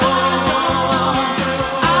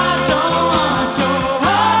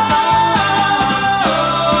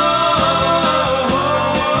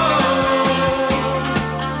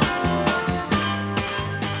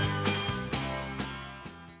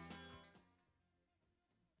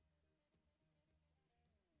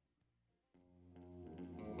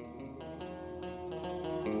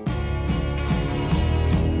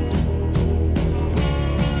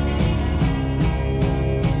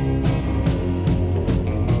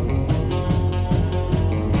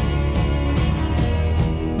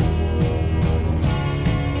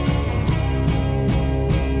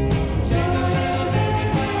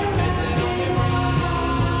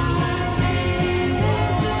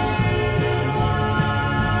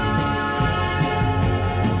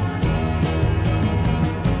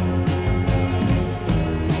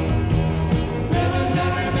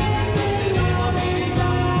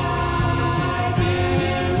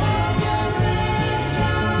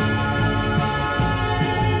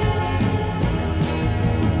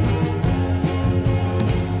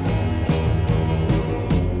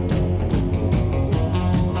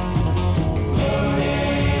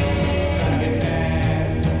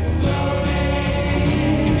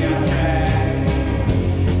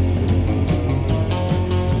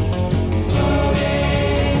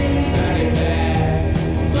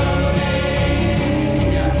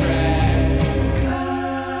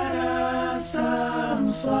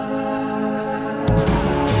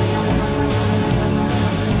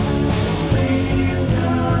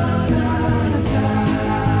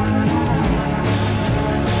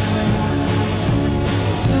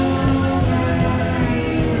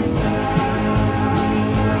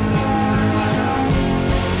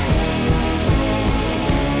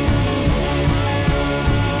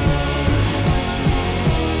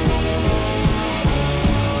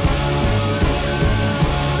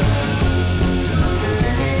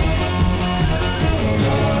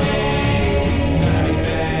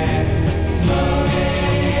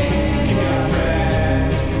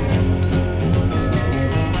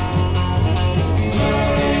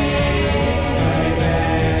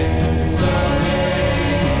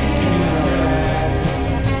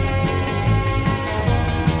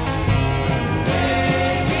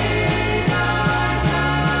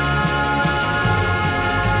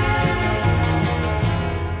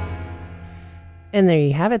And there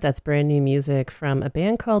you have it. That's brand new music from a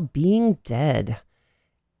band called Being Dead.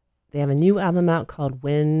 They have a new album out called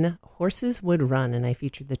When Horses Would Run, and I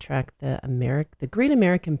featured the track The Great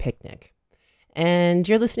American Picnic. And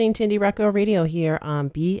you're listening to Indierockgirl Radio here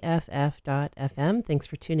on BFF.FM. Thanks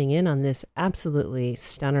for tuning in on this absolutely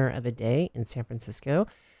stunner of a day in San Francisco.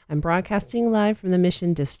 I'm broadcasting live from the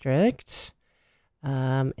Mission District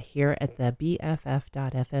here at the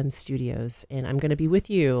BFF.FM studios, and I'm going to be with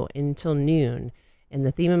you until noon. And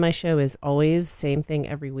the theme of my show is always same thing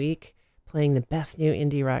every week, playing the best new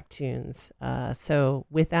indie rock tunes. So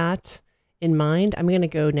with that in mind, I'm going to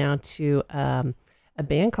go now to a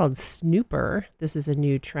band called Snooper. This is a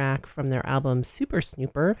new track from their album Super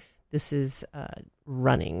Snooper. This is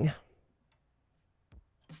Running.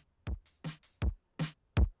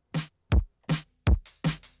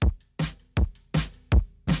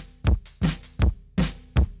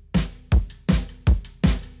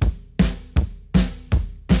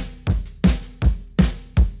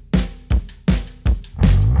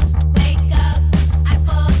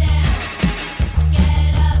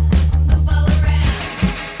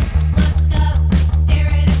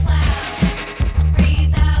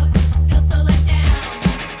 Breathe out, feel so let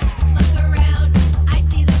down.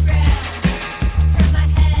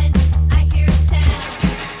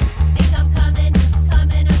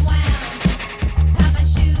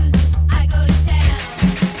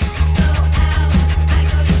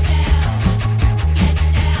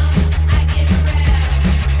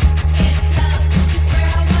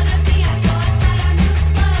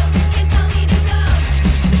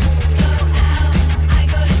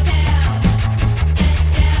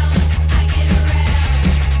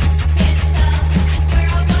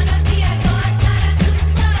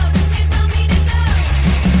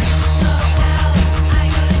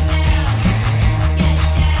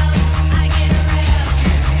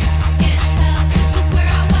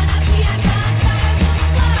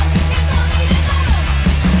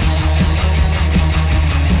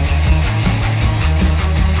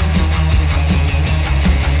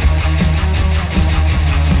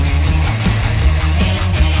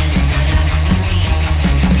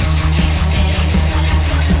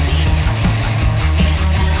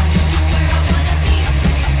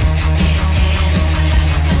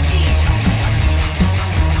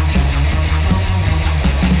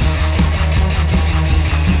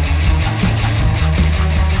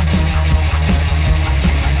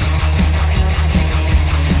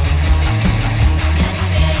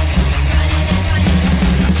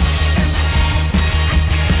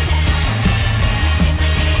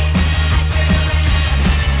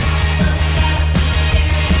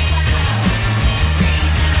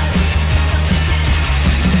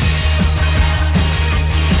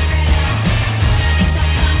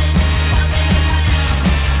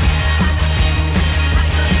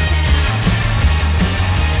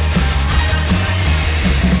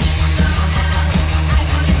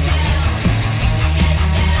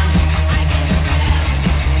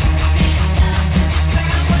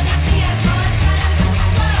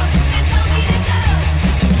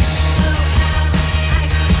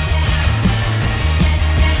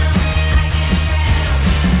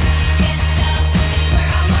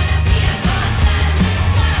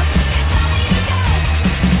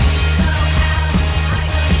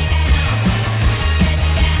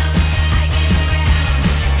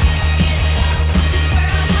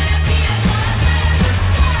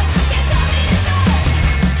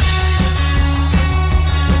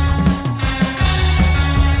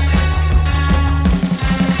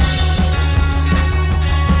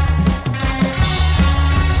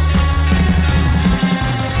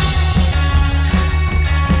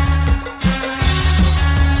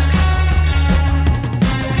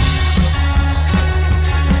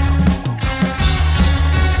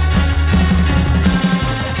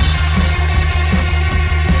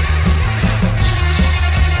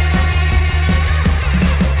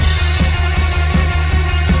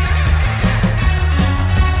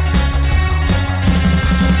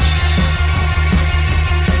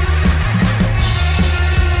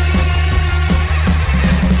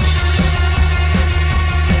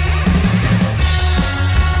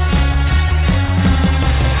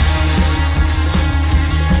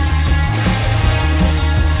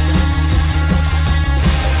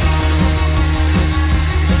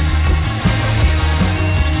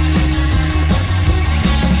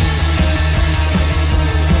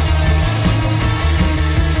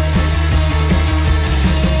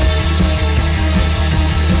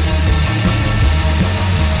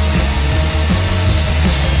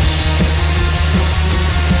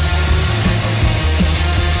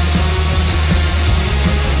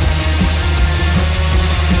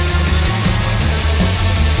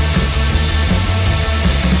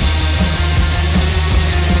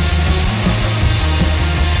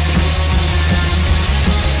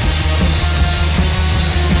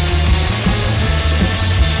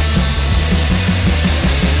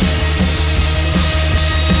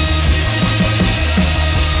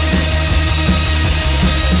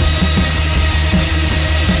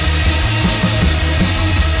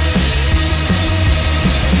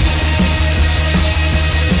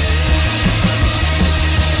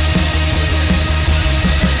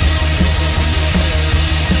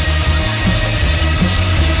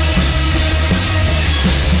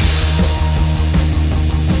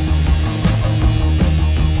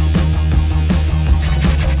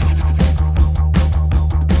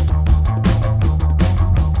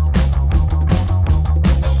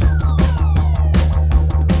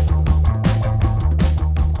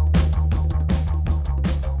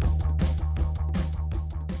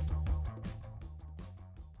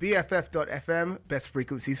 BFF.FM, best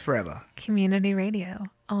frequencies forever. Community radio.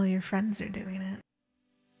 All your friends are doing it.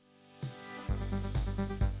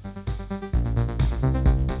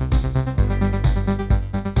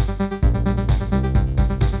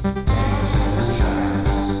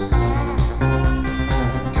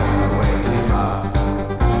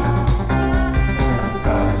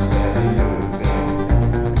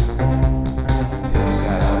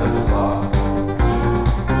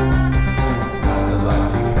 Not the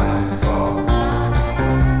life you planned for.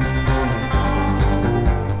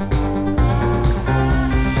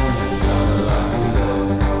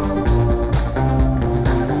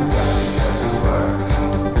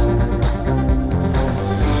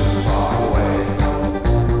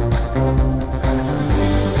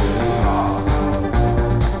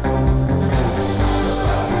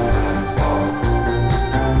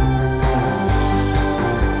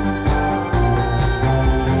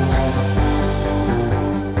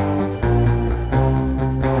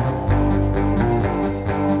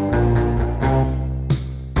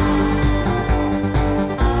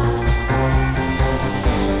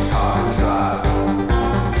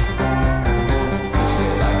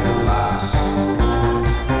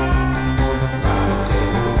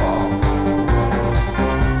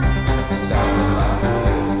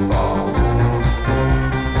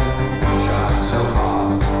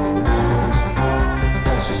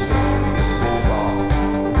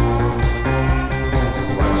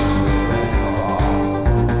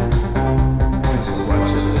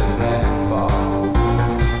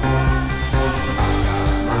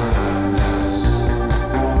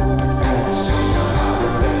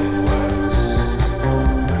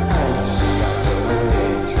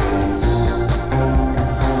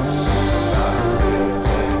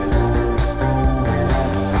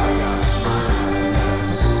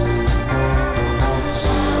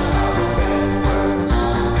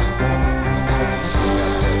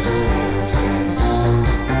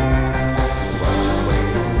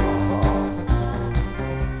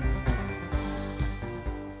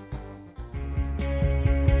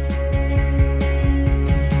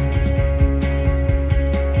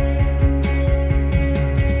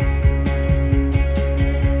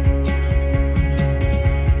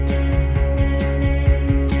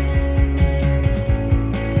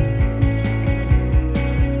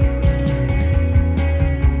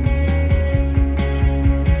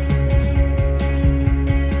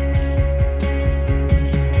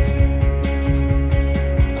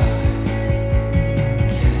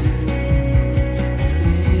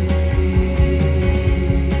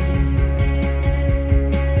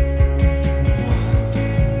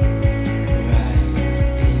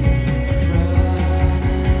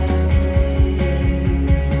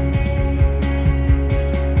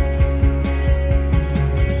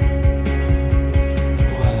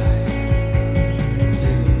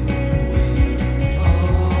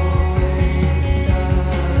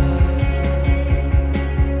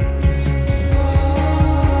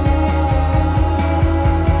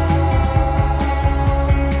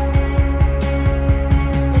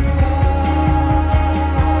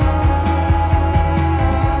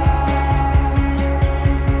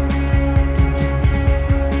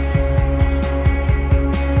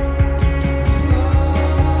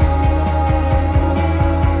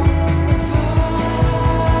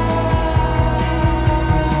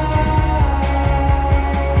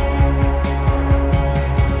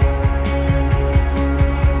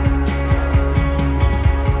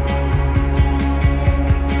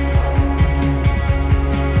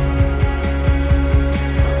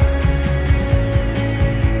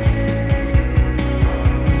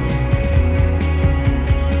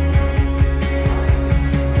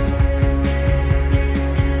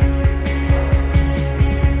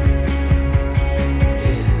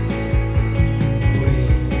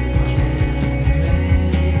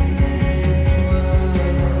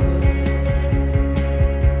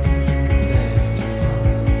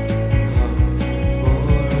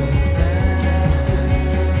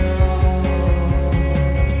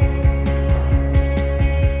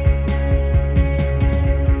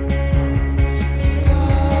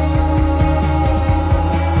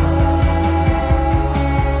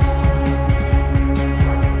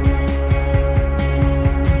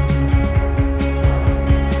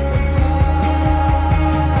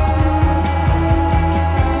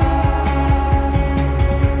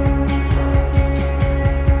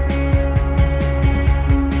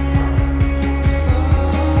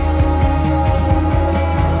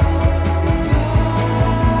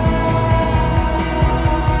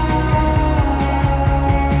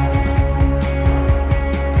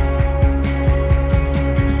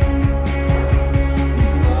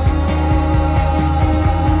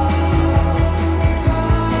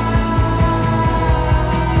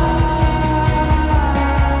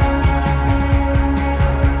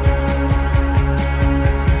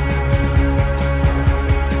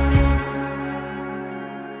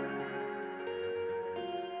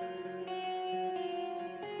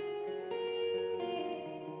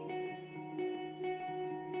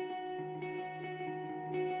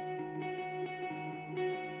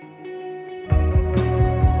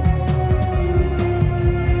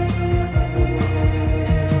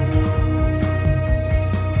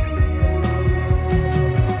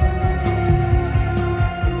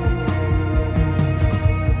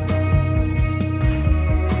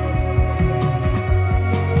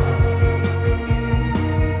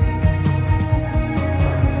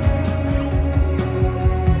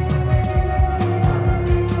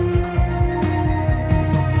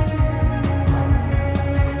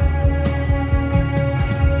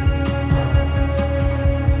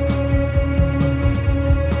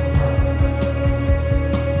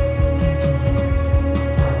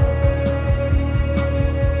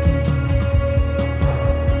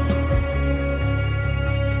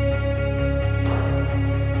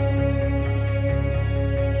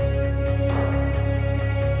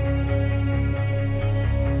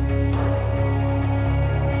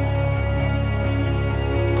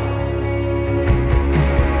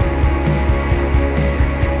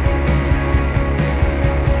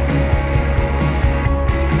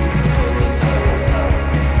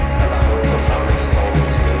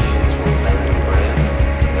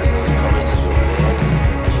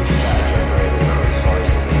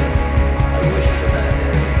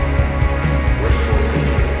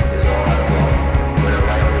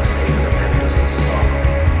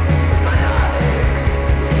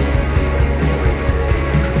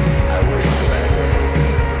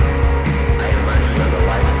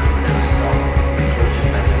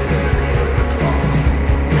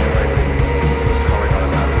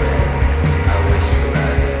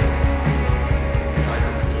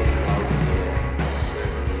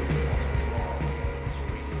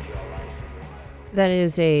 That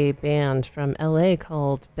is a band from LA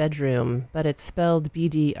called Bedroom, but it's spelled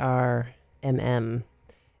BDRMM.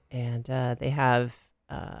 And they have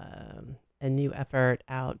a new album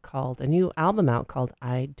out called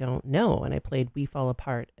I Don't Know. And I played We Fall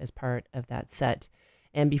Apart as part of that set.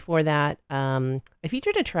 And before that, I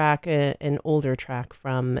featured a track, an older track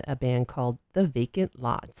from a band called The Vacant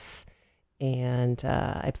Lots. And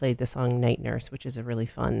I played the song Night Nurse, which is a really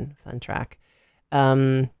fun track.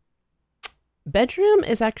 Bedroom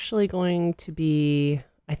is actually going to be,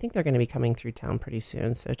 I think they're going to be coming through town pretty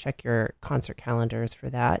soon. So check your concert calendars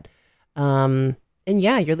for that. And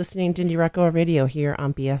yeah, you're listening to Indierockgirl Radio here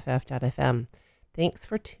on BFF.fm. Thanks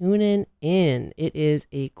for tuning in. It is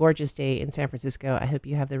a gorgeous day in San Francisco. I hope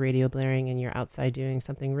you have the radio blaring and you're outside doing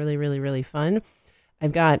something really, really, really fun.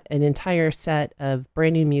 I've got an entire set of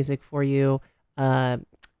brand new music for you. And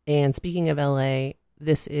speaking of LA,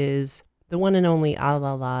 this is the one and only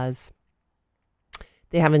Alalas.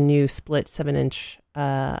 They have a new split 7-inch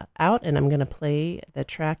out, and I'm going to play the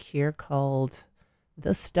track here called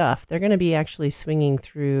The Stuff. They're going to be actually swinging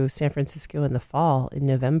through San Francisco in the fall, in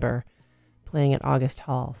November, playing at August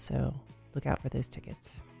Hall, so look out for those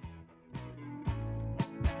tickets.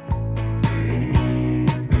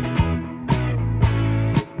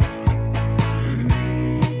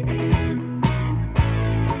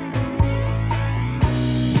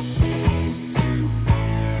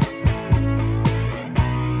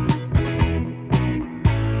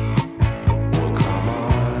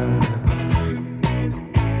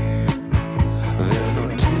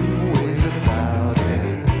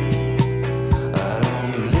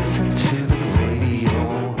 Listen to the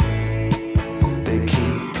radio.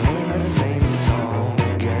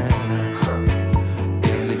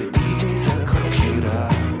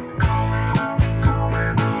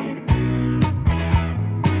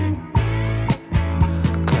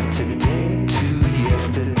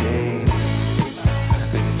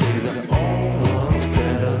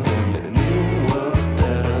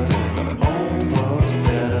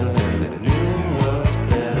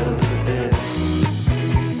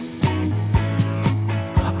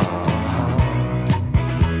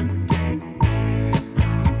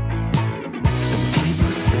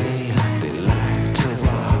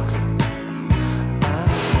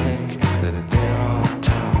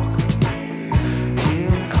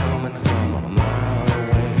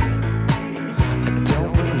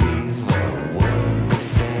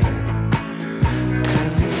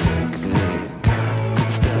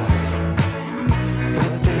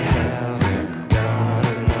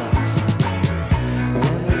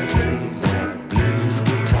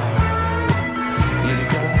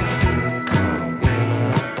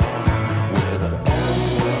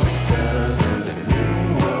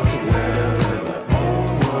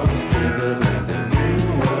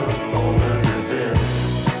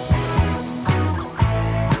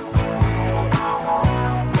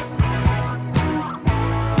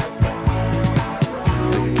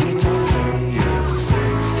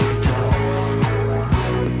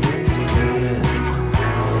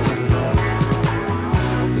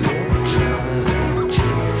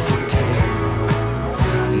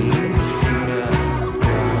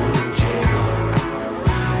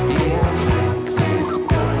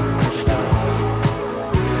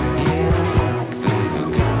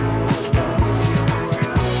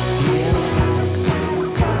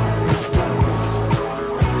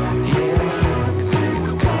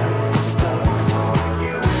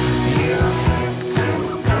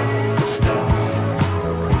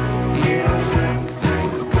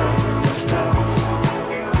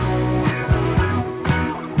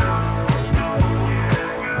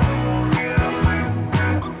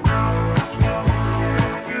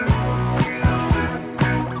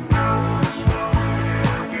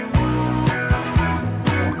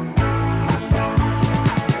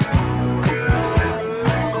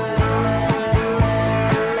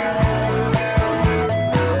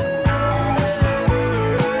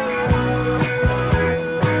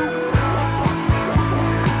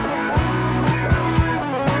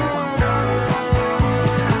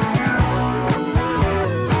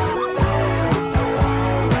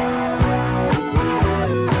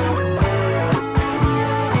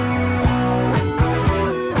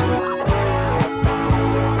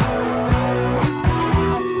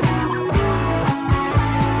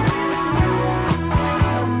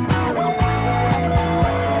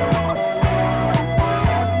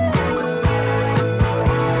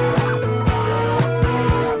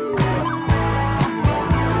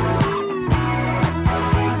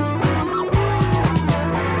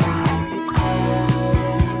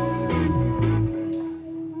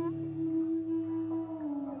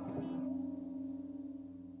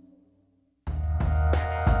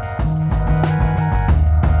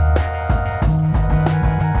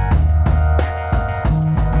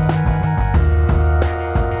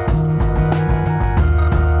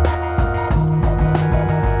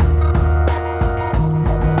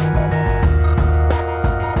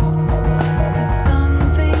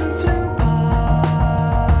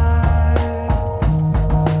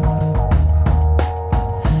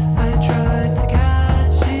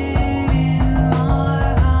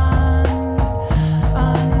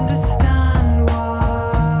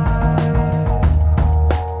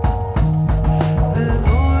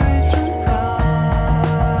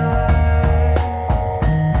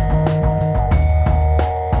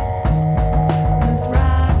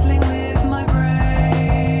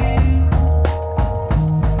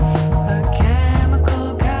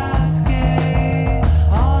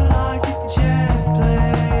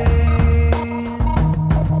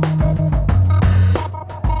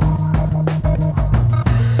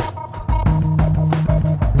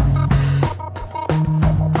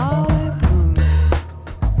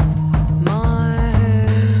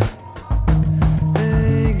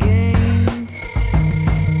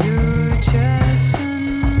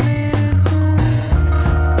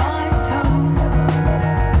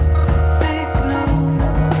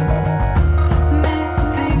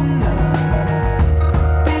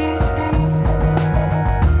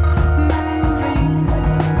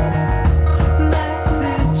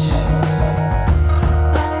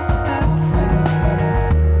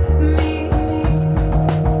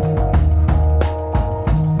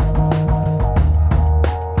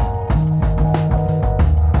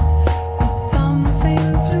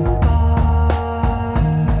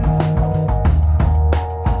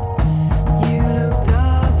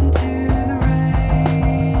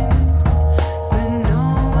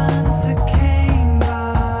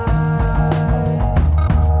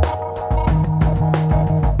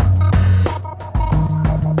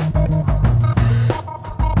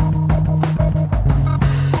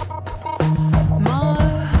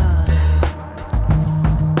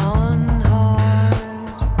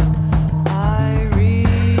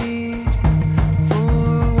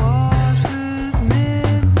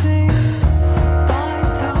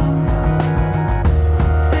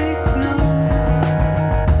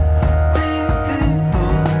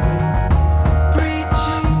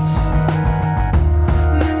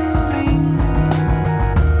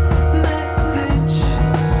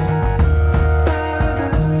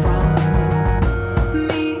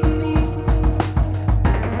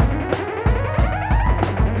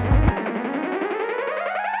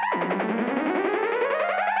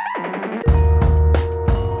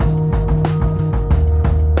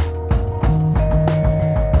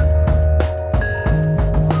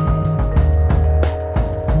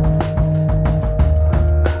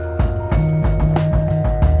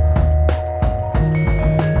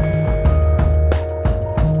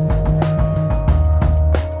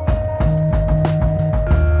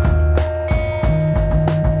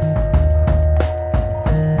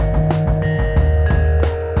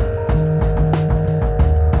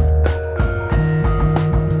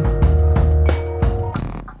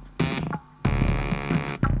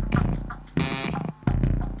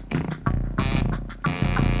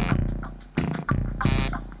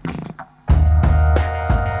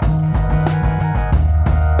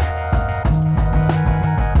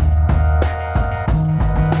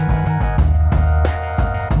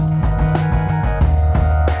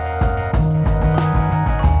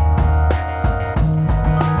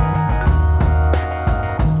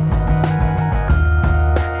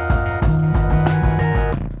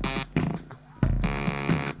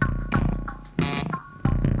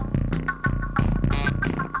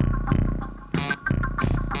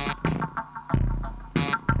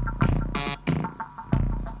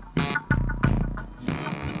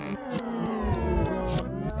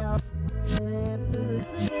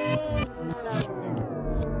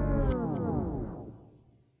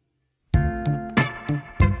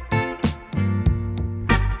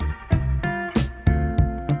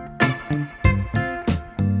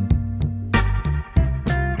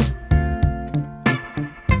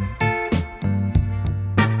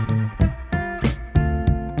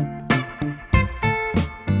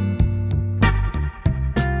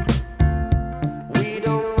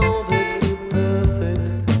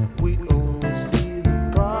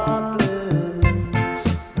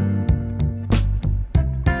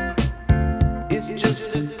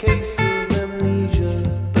 just a case of amnesia,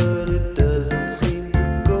 but it doesn't seem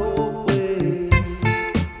to go away.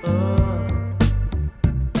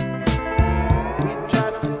 We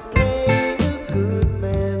tried to play the good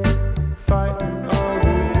man, fighting all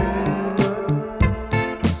the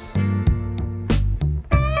demons.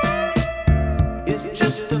 It's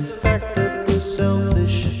just a fact that we're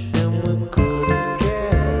selfish and we couldn't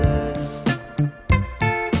care less.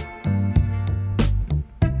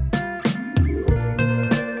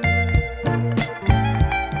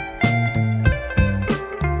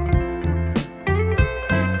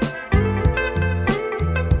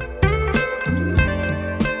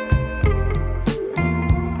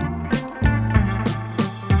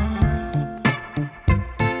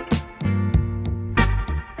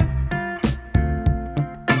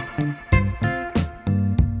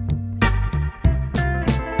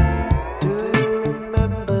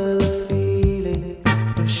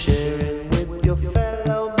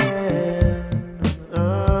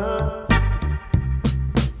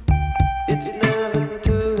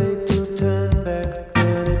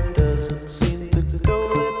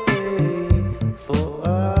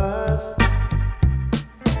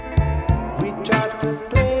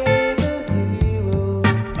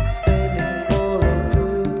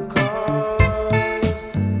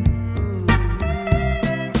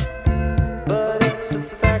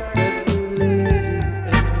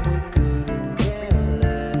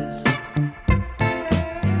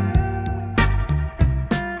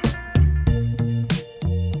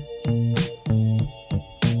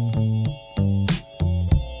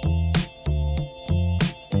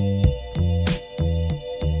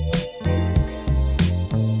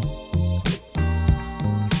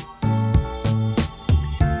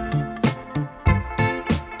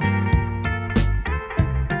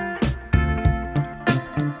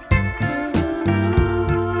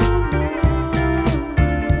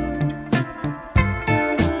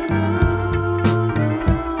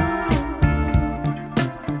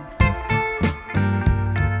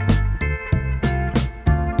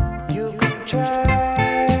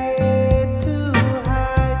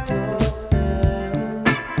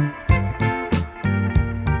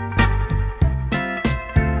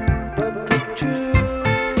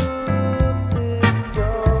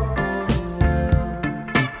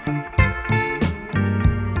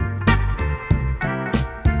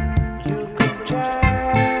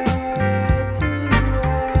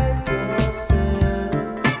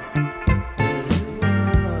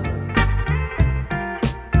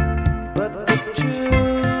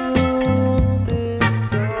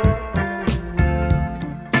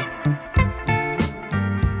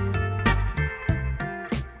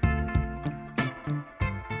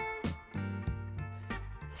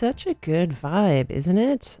 Such a good vibe, isn't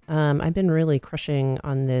it? I've been really crushing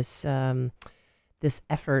on this this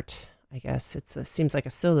effort. I guess seems like a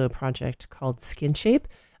solo project called Skin Shape.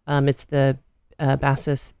 It's the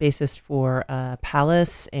bassist for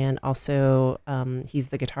Palace, and also he's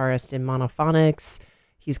the guitarist in Monophonics.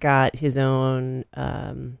 He's got his own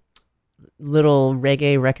little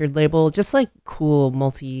reggae record label, just like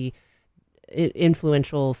cool,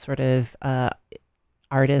 influential sort of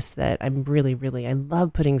artists that I'm really, I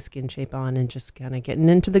love putting Skin Shape on and just kind of getting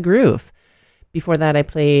into the groove. Before that, I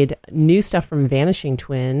played new stuff from Vanishing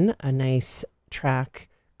Twin, a nice track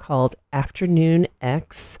called Afternoon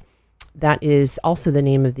X. That is also the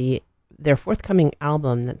name of their forthcoming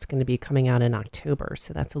album that's going to be coming out in October.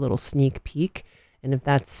 So that's a little sneak peek. And if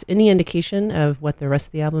that's any indication of what the rest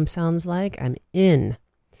of the album sounds like, I'm in.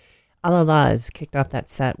 Alalaz kicked off that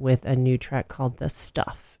set with a new track called The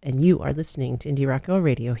Stuff. And you are listening to Indierockgirl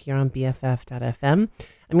Radio here on BFF.fm.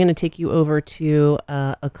 I'm going to take you over to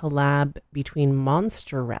a collab between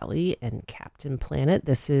Monster Rally and Captain Planet.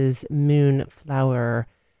 This is Moonflower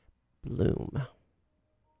Bloom.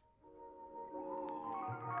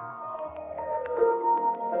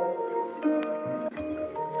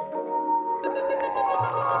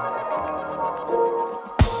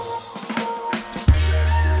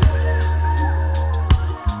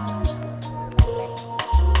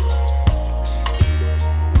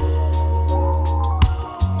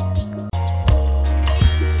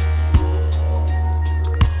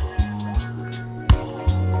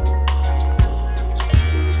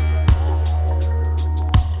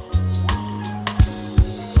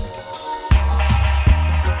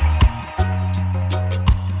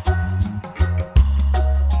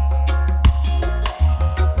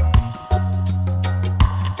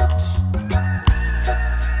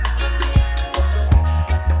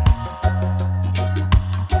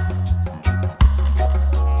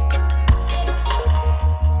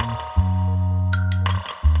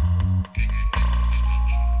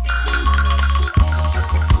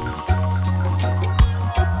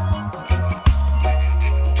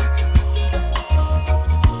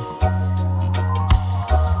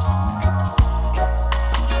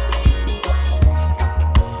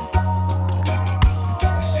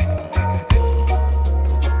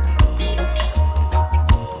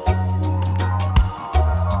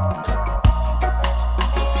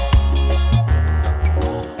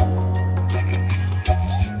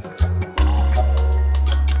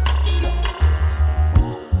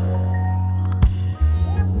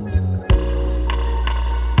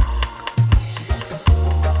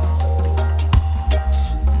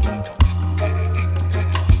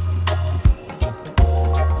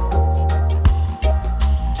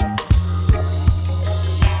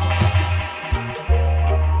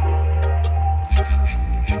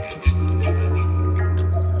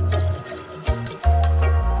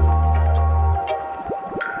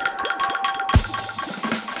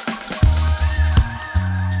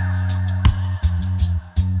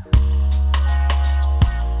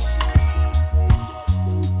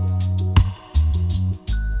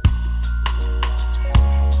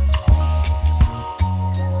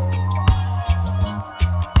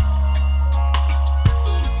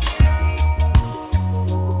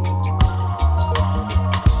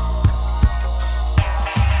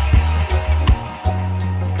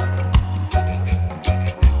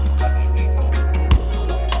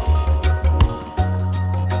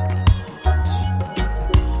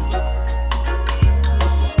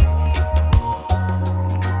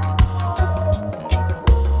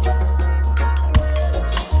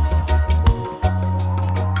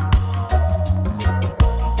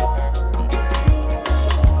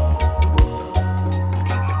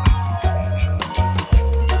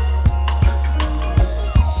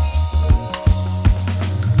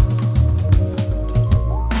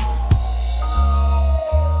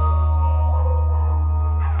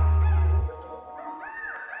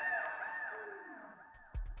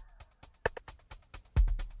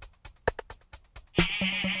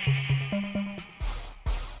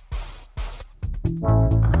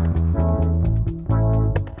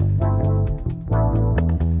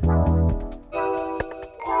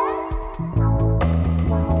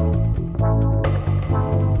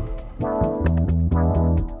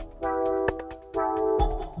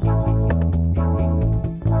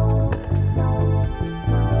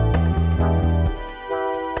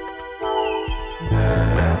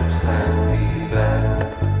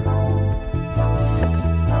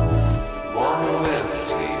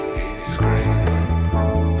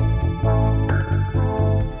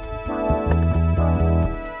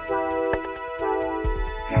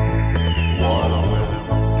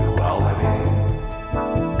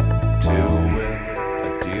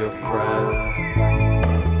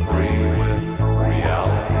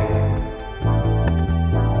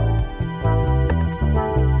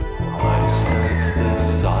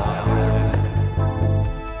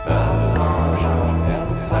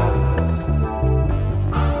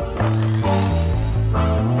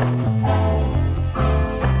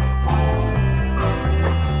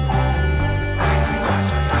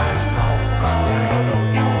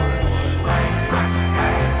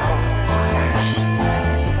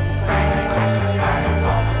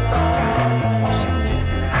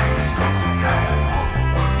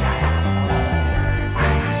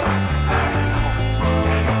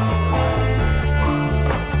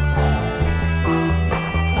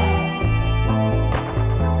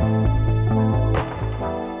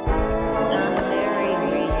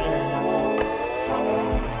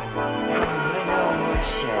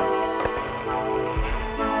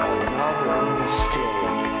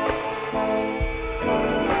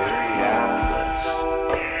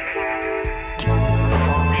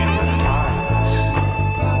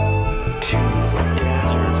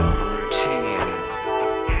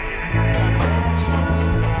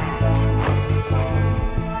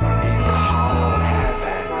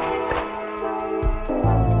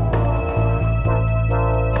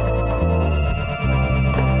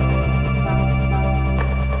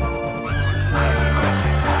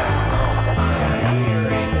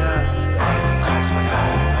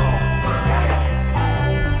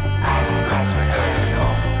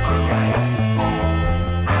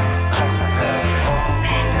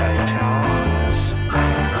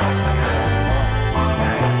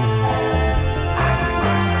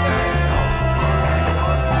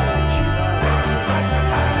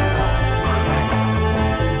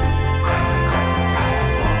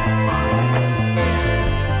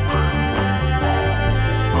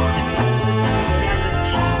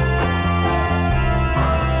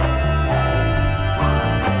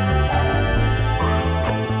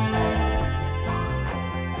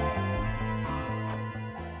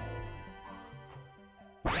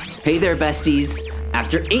 Hey there, besties.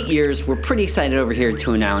 After 8 years, we're pretty excited over here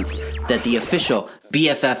to announce that the official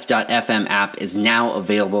BFF.FM app is now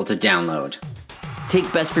available to download.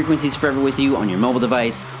 Take Best Frequencies Forever with you on your mobile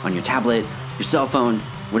device, on your tablet, your cell phone,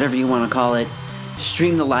 whatever you want to call it.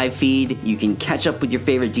 Stream the live feed. You can catch up with your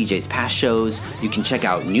favorite DJs' past shows. You can check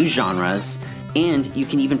out new genres. And you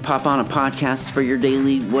can even pop on a podcast for your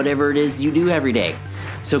daily whatever it is you do every day.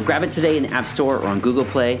 So grab it today in the App Store or on Google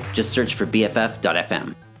Play. Just search for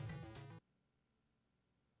BFF.FM.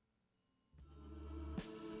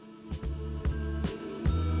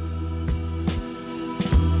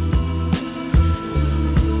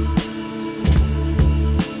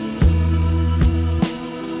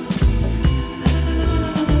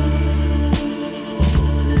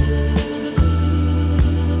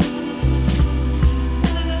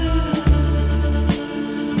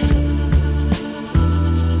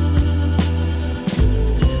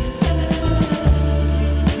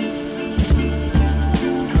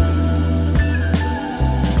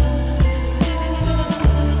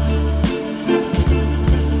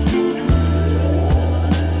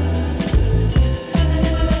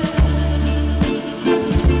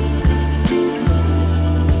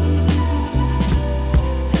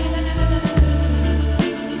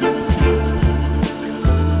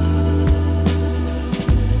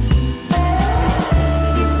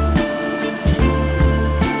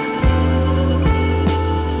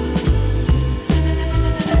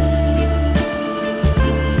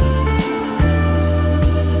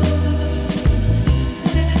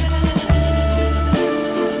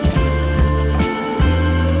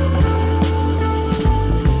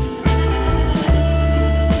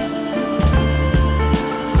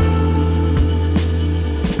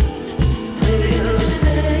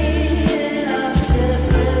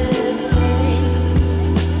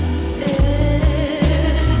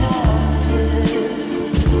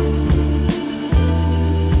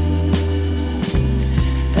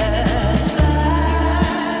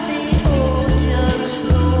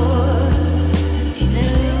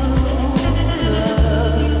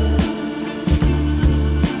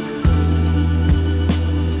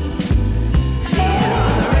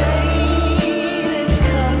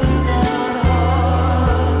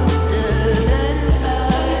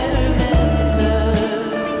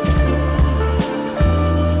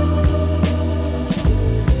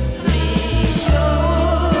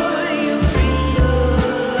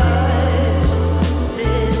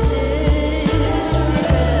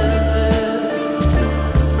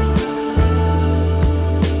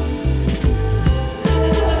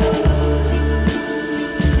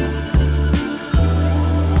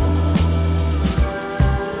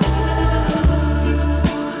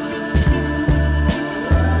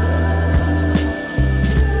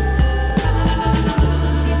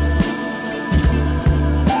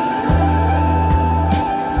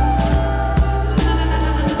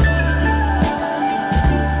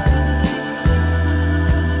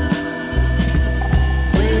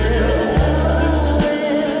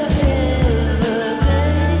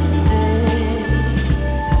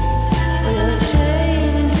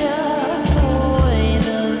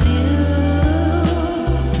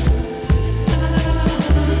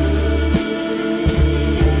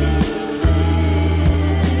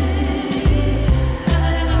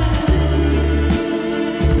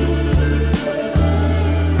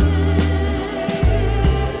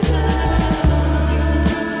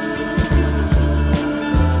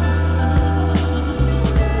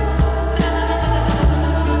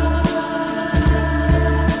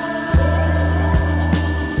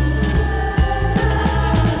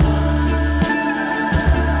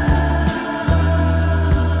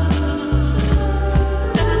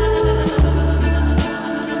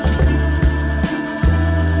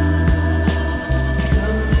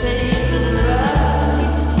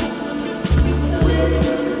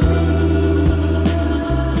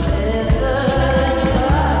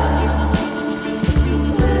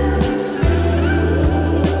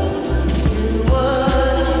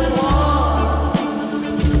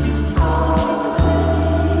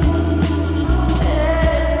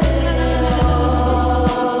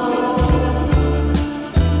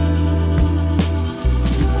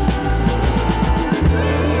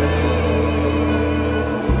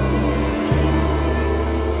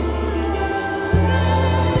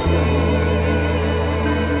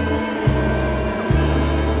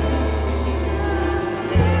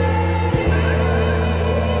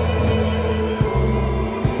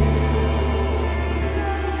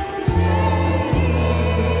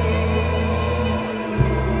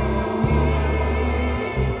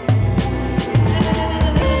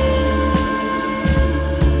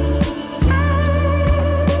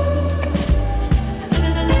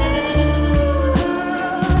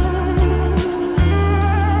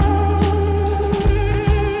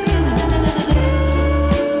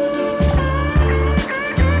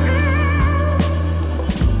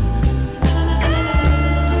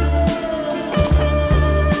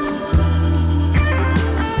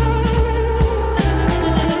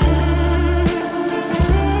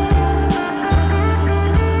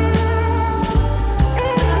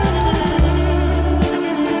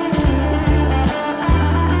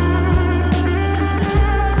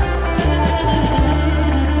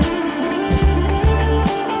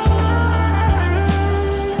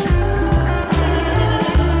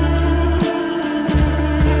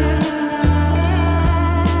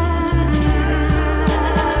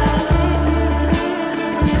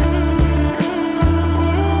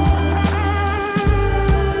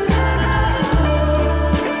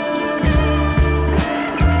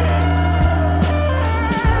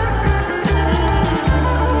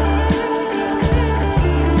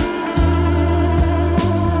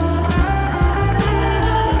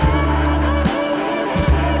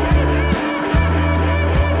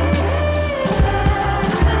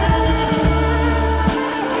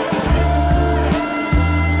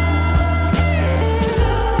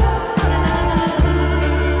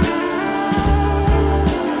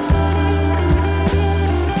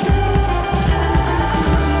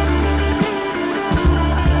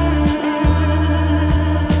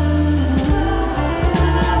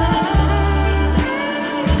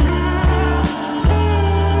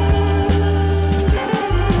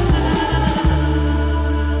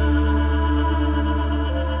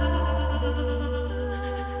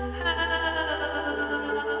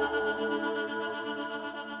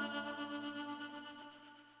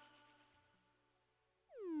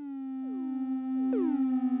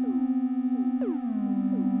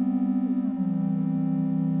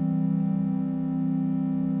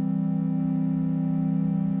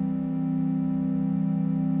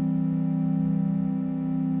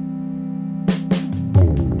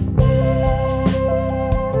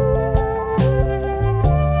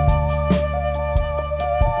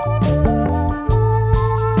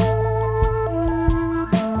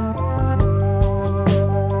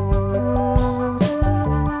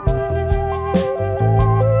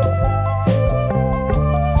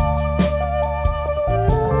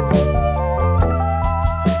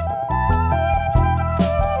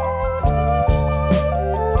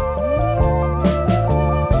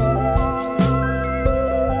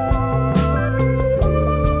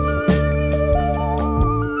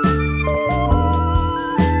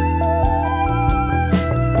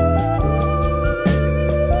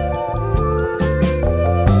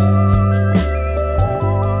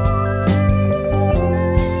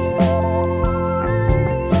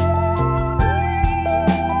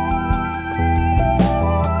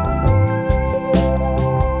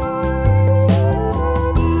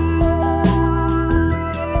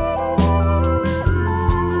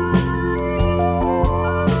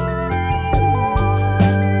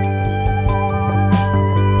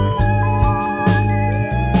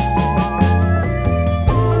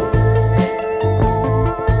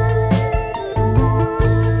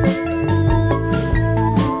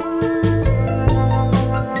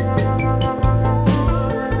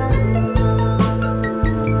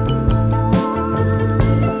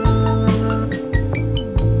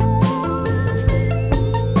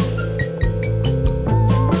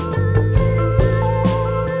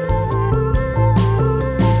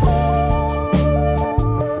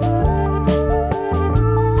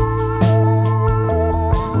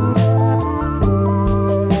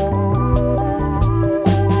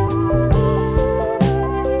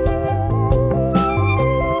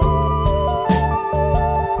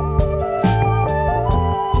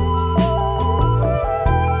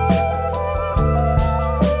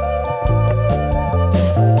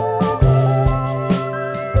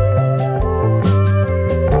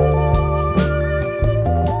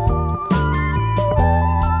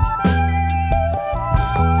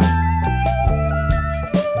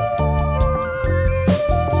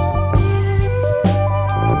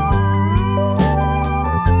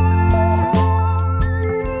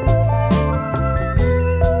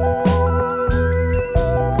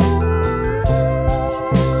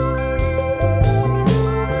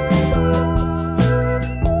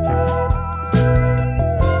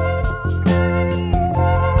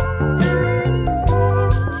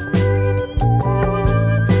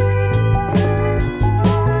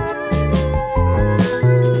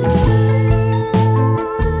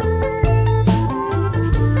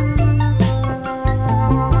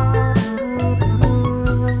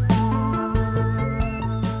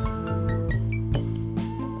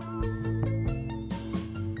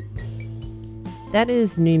 That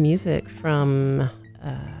is new music from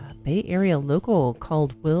Bay Area local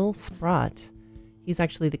called Will Sprott. He's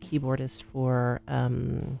actually the keyboardist for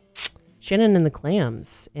Shannon and the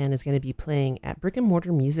Clams and is going to be playing at Brick and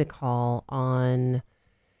Mortar Music Hall on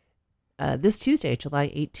this Tuesday, July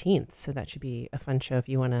 18th. So that should be a fun show if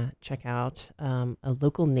you want to check out a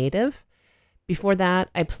local native. Before that,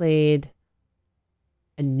 I played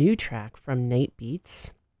a new track from Night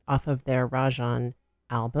Beats off of their Rajan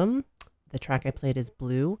album. The track I played is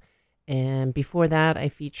Blue. And before that, I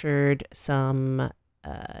featured some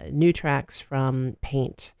new tracks from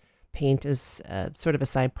Paint. Paint is sort of a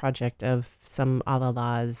side project of some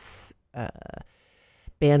Alala's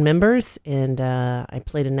band members, and I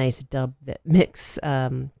played a nice dub mix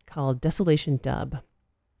called Desolation Dub.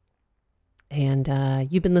 And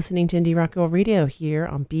you've been listening to Indierockgirl Radio here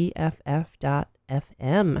on BFF.FM.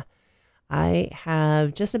 I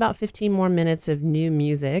have just about 15 more minutes of new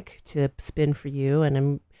music to spin for you, and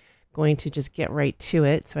I'm going to just get right to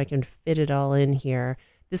it so I can fit it all in here.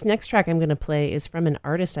 This next track I'm going to play is from an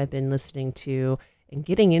artist I've been listening to and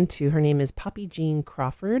getting into. Her name is Poppy Jean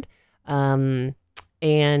Crawford, and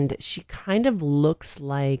she kind of looks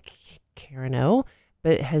like Karen O,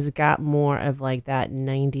 but has got more of like that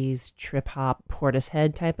 90s trip-hop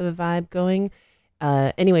Portishead type of vibe going.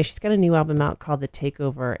 Anyway, she's got a new album out called The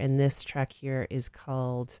Takeover, and this track here is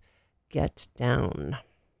called Get Down.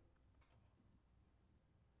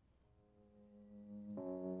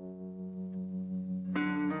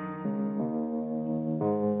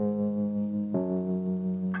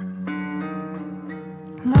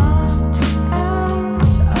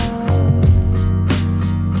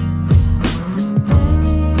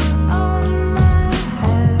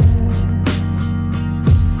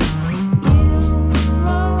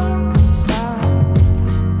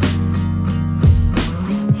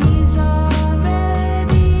 He's already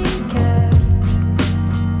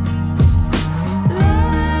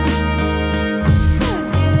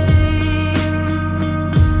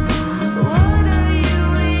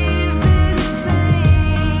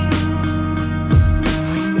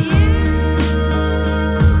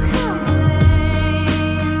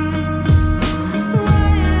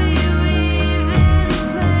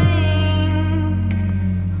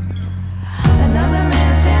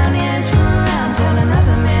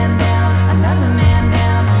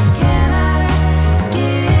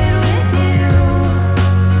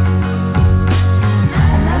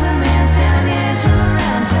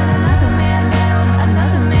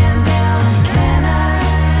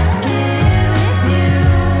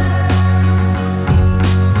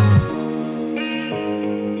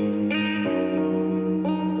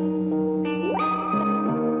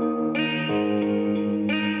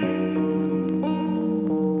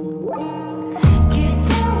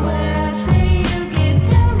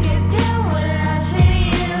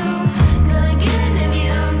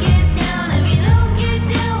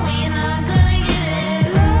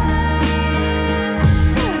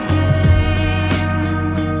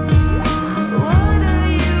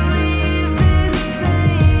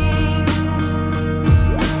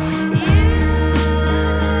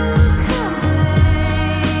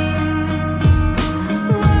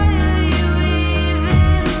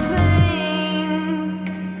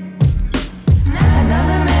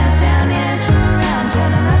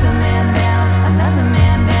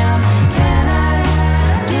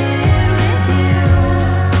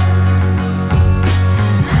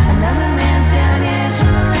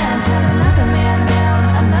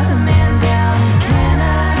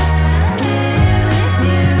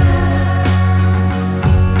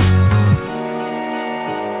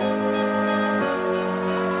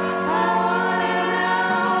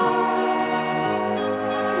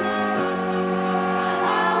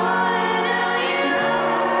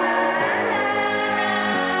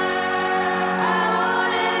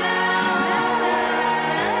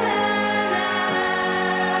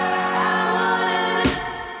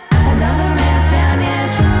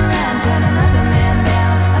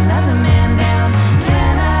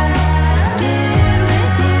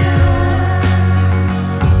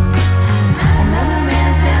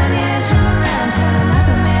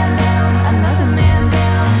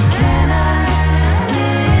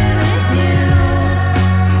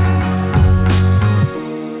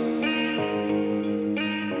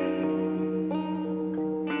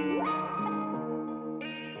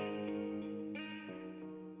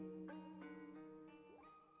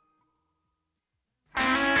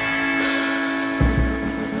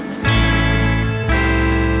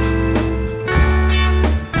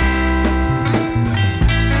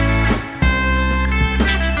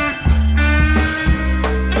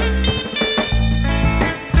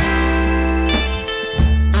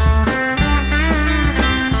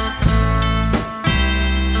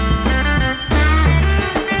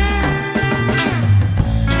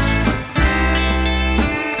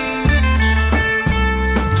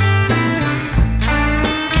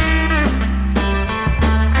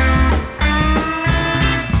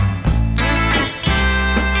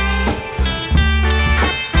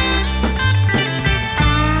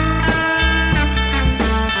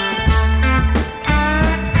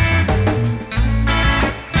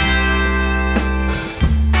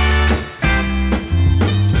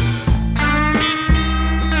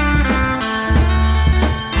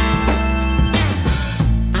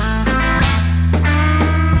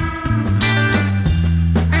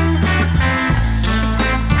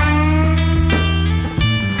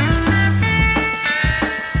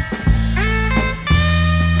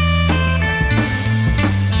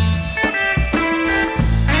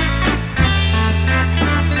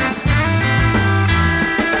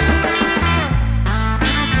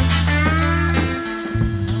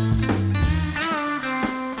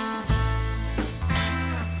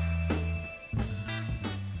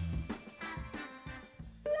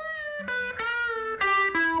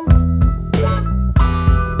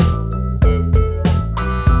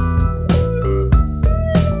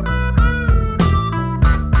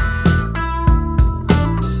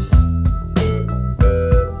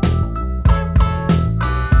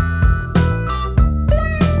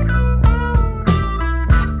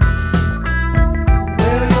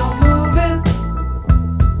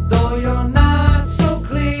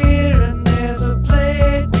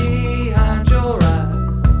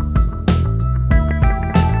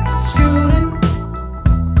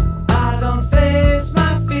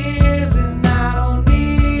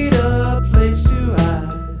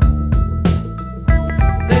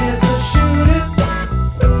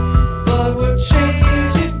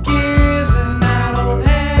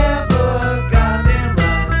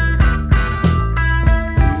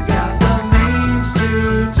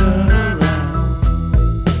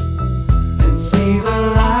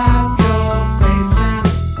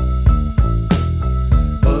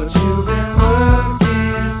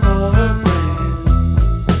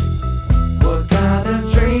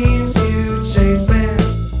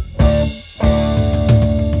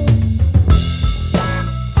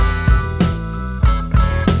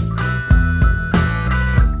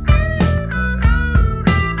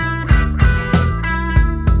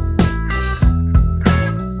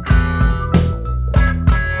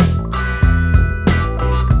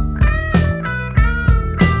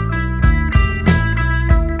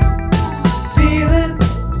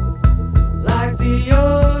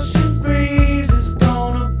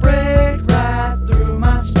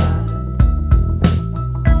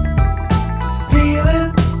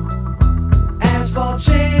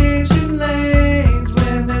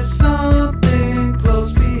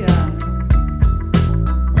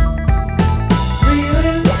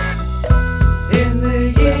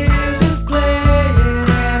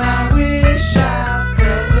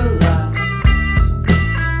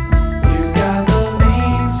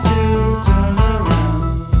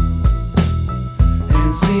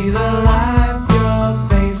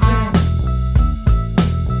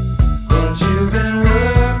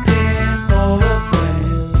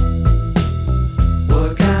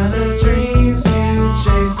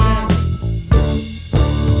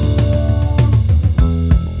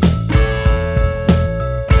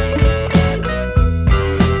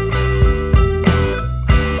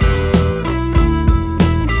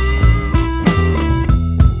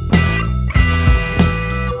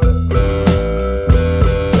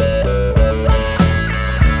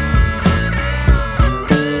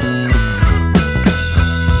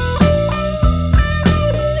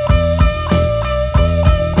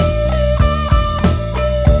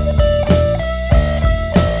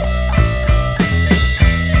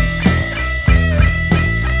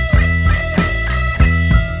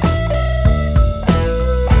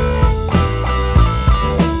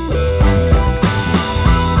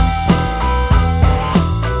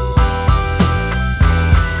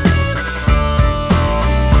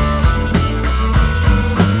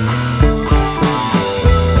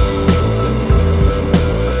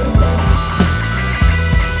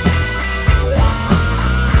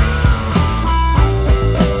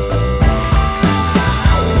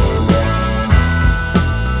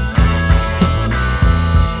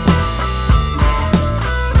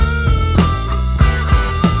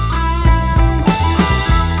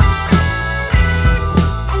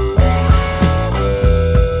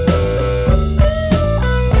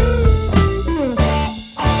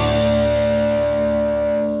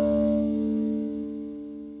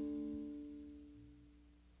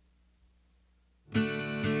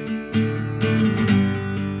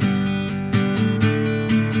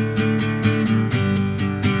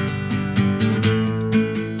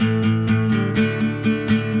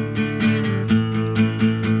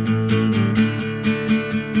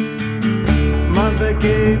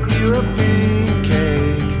gave you a pink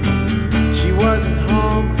cake. She wasn't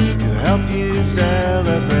home to help you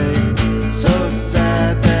celebrate. So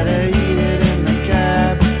sad that I eat it in the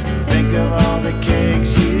cab. Think of all the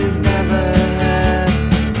cakes you've never had.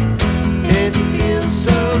 It feels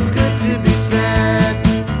so good to be sad.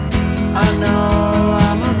 I know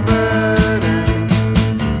I'm a burden.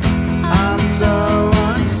 I'm so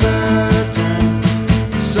uncertain.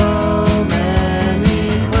 So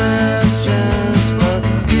many questions for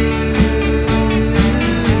you.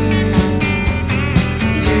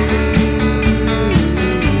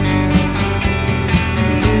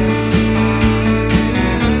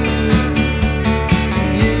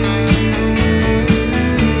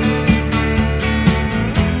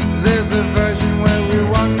 There's a version where we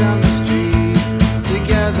walk down the street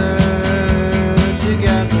together,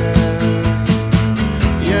 together.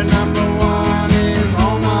 Your number one is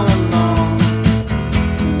home all alone.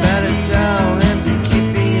 Better tell him to keep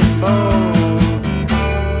being bold.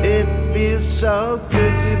 It feels so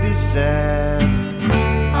good to be sad.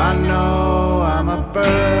 I know I'm a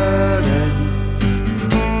burden.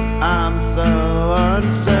 I'm so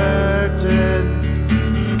uncertain.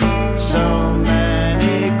 So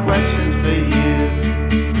many questions for you.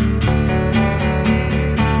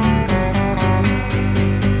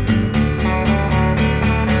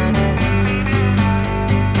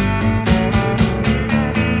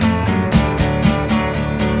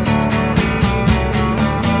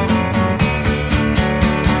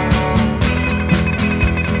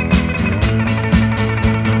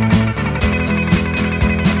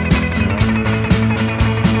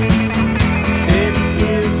 It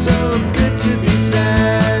feels so good to be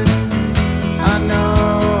sad. I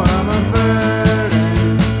know I'm a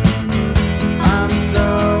burden. I'm so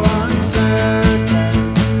uncertain.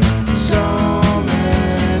 So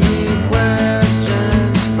many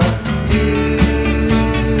questions for you.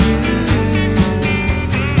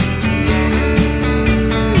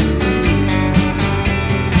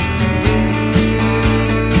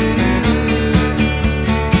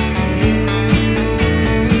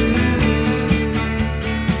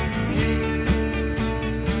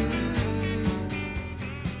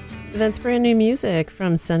 That's brand new music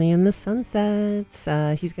from Sunny and the Sunsets.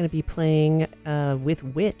 He's going to be playing with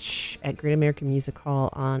Witch at Great American Music Hall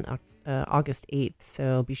on August 8th,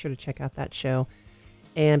 so be sure to check out that show.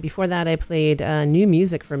 And before that, I played new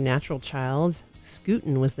music from Natural Child.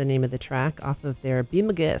 Scootin' was the name of the track off of their Be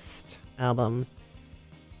My Guest album.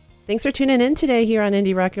 Thanks for tuning in today here on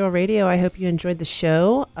Indierockgirl Radio. I hope you enjoyed the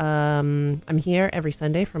show. I'm here every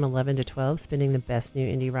Sunday from 11 to 12, spinning the best new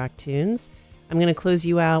indie rock tunes. I'm going to close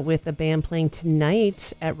you out with a band playing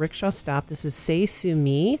tonight at Rickshaw Stop. This is Say Su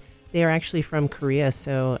Mi. They are actually from Korea,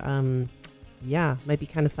 so yeah, might be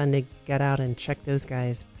kind of fun to get out and check those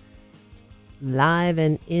guys live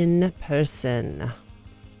and in person.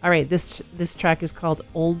 All right, this track is called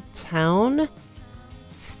Old Town.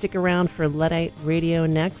 Stick around for Luddite Radio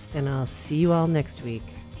next, and I'll see you all next week.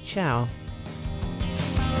 Ciao.